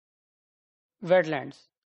Wetlands.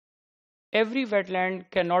 Every wetland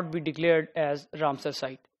cannot be declared as Ramsar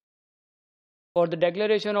site. For the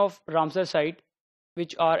declaration of Ramsar site,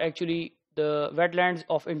 which are actually the wetlands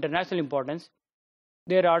of international importance,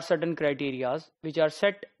 there are certain criteria which are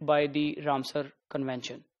set by the Ramsar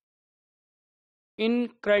Convention. In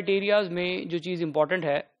criterias में जो चीज़ important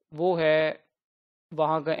है वो है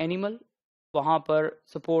वहाँ का animal, वहाँ पर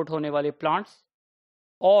support होने वाले प्लांट्स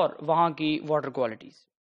और वहाँ की water qualities.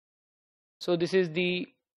 So this is the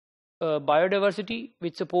biodiversity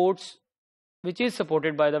which is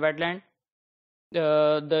supported by the wetland,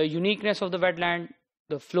 the uniqueness of the wetland,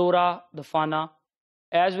 the flora, the fauna,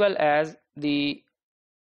 as well as the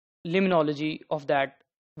limnology of that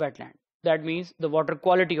wetland. That means the water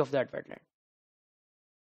quality of that wetland.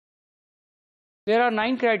 There are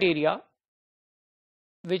 9 criteria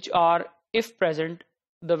which are, if present,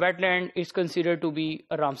 the wetland is considered to be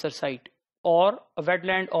a Ramsar site or a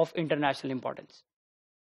wetland of international importance.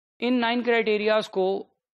 In 9 criterias को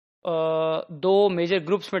दो major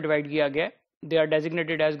groups में divide किया गया. They are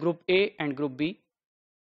designated age group A and group B.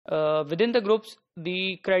 With in the groups the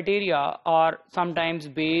criteria are sometimes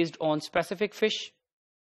based on specific fish.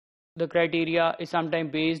 The criteria is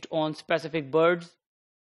sometimes based on specific birds.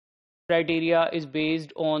 Criteria is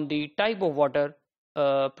based on the type of water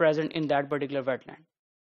present in that particular wetland.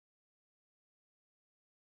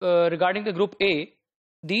 Regarding the group A,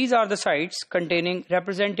 these are the sites containing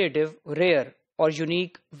representative, rare or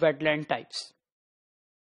unique wetland types.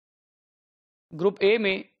 Group A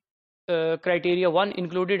में criteria 1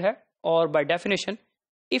 included है और by definition,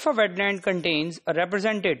 if a wetland contains a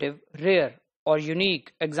representative, rare or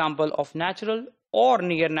unique example of natural or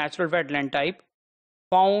near natural wetland type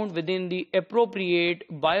found within the appropriate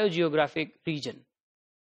biogeographic region.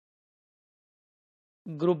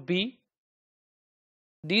 Group B,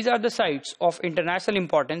 these are the sites of international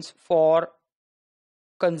importance for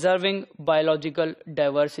conserving biological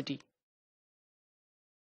diversity.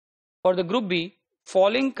 For the group B,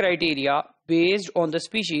 following criteria based on the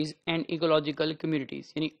species and ecological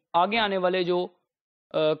communities. यानी आगे आने वाले जो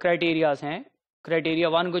criterias हैं, criteria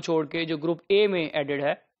 1 को छोड़ के जो ग्रुप ए में एडेड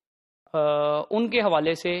है, उनके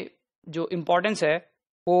हवाले से जो इम्पोर्टेंस है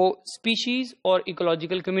वो स्पीशीज और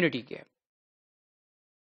इकोलॉजिकल कम्युनिटी के है.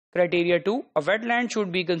 Criteria 2, a wetland should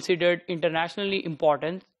be considered internationally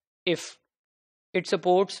important if it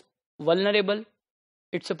supports vulnerable,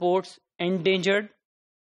 it supports endangered,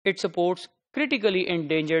 it supports critically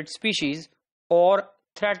endangered species or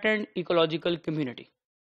threatened ecological community.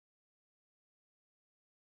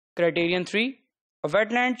 Criterion 3, a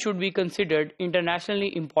wetland should be considered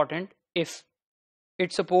internationally important if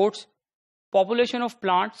it supports population of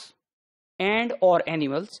plants and or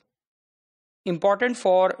animals important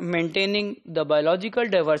for maintaining the biological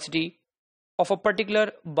diversity of a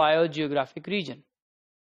particular biogeographic region.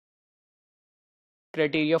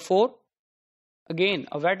 Criteria 4, again,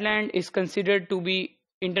 a wetland is considered to be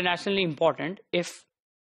internationally important if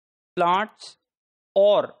plants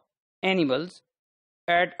or animals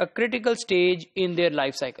at a critical stage in their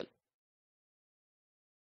life cycle.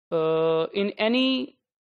 In any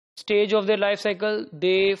stage of their life cycle,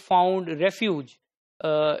 they found refuge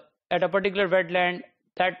at a particular wetland.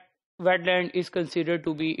 That wetland is considered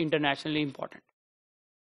to be internationally important.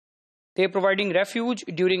 They are providing refuge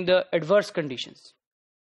during the adverse conditions.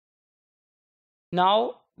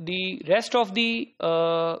 Now, the rest of the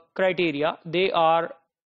criteria, they are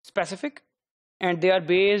specific and they are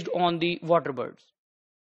based on the water birds.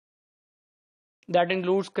 That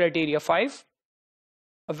includes criteria 5.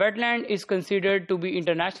 A wetland is considered to be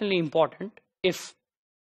internationally important if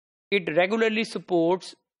it regularly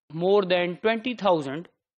supports more than 20,000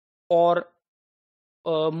 or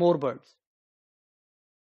more birds.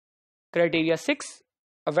 Criteria 6,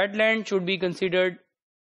 a wetland should be considered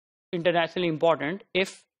internationally important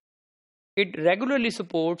if it regularly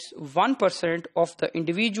supports 1% of the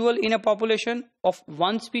individual in a population of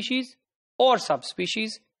one species or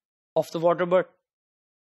subspecies of the water bird.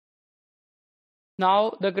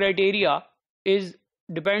 Now the criteria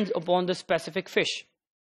depends upon the specific fish.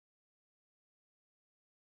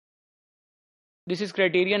 This is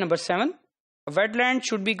criteria number 7. A wetland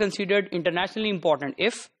should be considered internationally important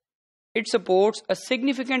if it supports a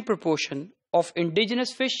significant proportion of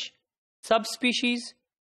indigenous fish, subspecies,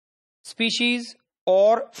 species,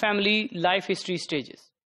 or family life history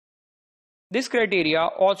stages. This criteria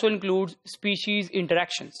also includes species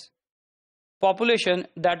interactions, population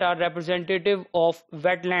that are representative of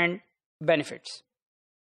wetland benefits.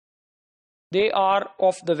 They are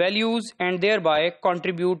of the values and thereby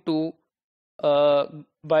contribute to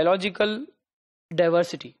biological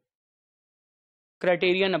diversity.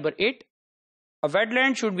 Criteria number 8, A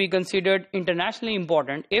wetland should be considered internationally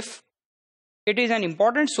important if it is an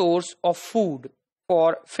important source of food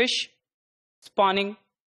for fish, spawning,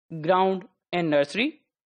 ground, and nursery,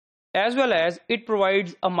 as well as it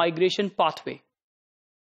provides a migration pathway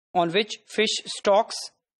on which fish stocks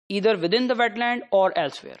either within the wetland or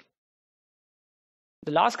elsewhere.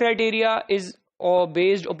 The last criteria is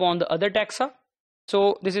based upon the other taxa.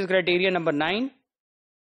 So this is criteria number 9.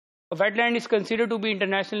 A wetland is considered to be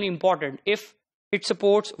internationally important if it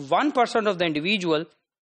supports 1% of the individual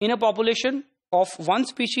in a population of one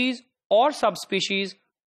species or subspecies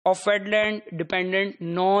of wetland dependent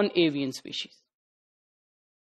non-avian species.